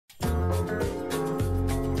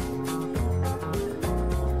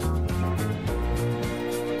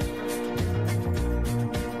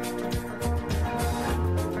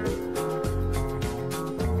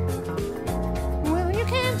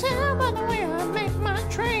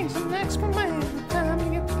next man. Time to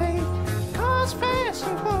get paid. Cars fast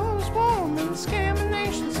and clothes warm. Been scamming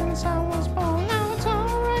nations since I was born. Now it's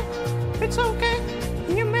alright, it's okay.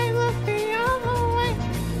 You may look the other way.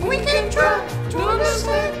 We can try to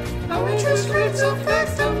understand how interest rates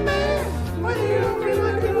affect a man. Whether you agree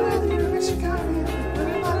with it, whether you disagree, the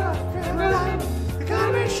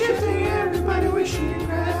economy shifting, everybody wishing you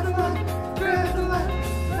grab a line, grab a line.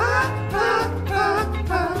 Grab a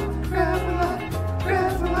line, grab a line.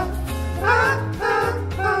 Grab a line.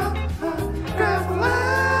 Grab a line.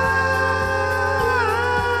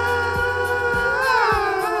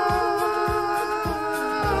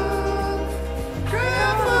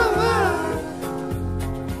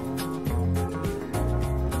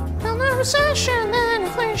 Now the recession and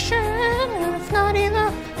inflation, and if not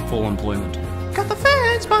either, full employment. got the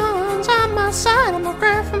Fed's bonds on my side. I'm a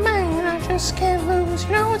Graphin man, I just can't lose.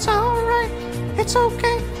 You know it's alright, it's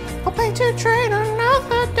okay. I'll pay to trade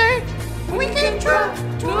another day. We can try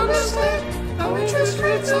to understand how interest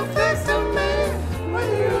rates affect a man.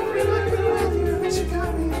 Whether you agree with it, whether you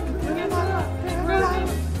disagree, the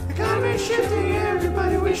economy shifting,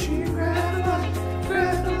 everybody wishing you grab a line,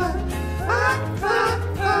 grab a line.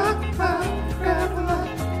 Grab a line,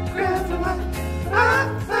 grab a line. Grab a line.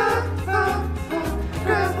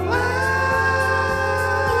 Grab a line.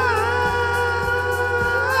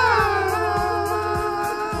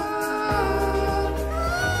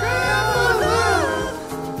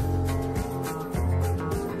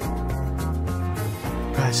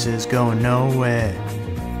 Prices going nowhere.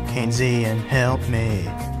 Keynesian, help me.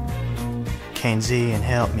 Keynesian,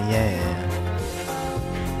 help me, yeah.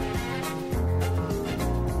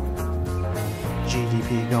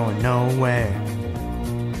 GDP going nowhere.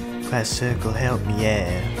 Classical, help me,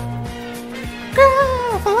 yeah.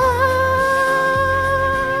 Graph a line.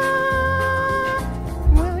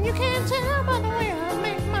 Well, you can't tell by the way I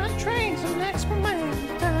make my trades. I'm an expert man,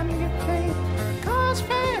 time to get paid. Cars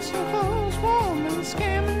fast and clothes warm. Been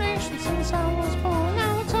scamming nations since I was born.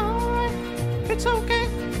 Now it's alright, it's okay.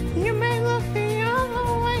 You may look the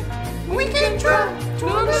other way. We can try to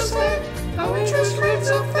understand how interest rates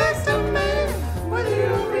affect a man. Whether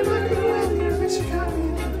you agree with it, whether you disagree.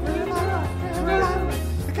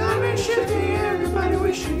 The economy shifting, everybody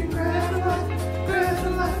wishing you grab a line, grab a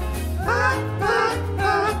line. Grab a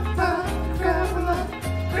line, grab a line.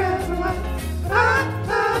 Grab a line.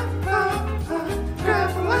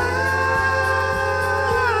 Grab a line.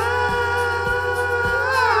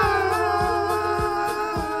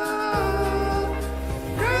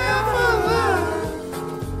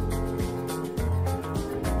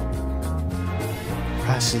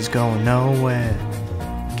 Prices going nowhere.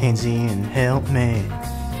 Keynesian, help me.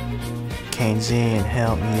 Keynesian,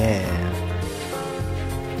 help me, yeah.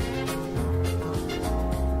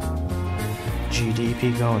 GDP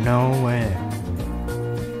going nowhere.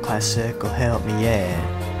 Classical, help me, yeah.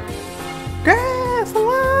 Graph a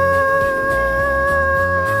line.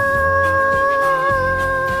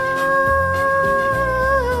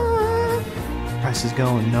 Prices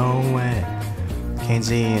going nowhere.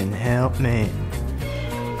 Keynesian, help me.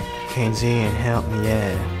 Keynesian, help me,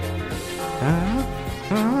 yeah.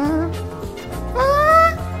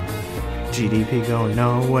 GDP going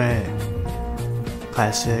nowhere.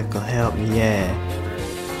 Classical, help me, yeah.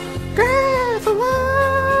 Graph a line.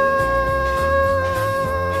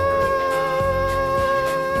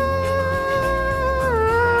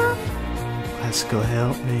 Classical,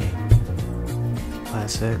 help me.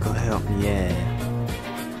 Classical, help me, yeah.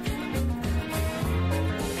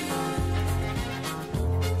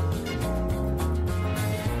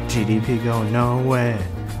 GDP going nowhere.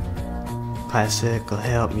 Classical,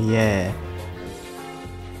 help me, yeah.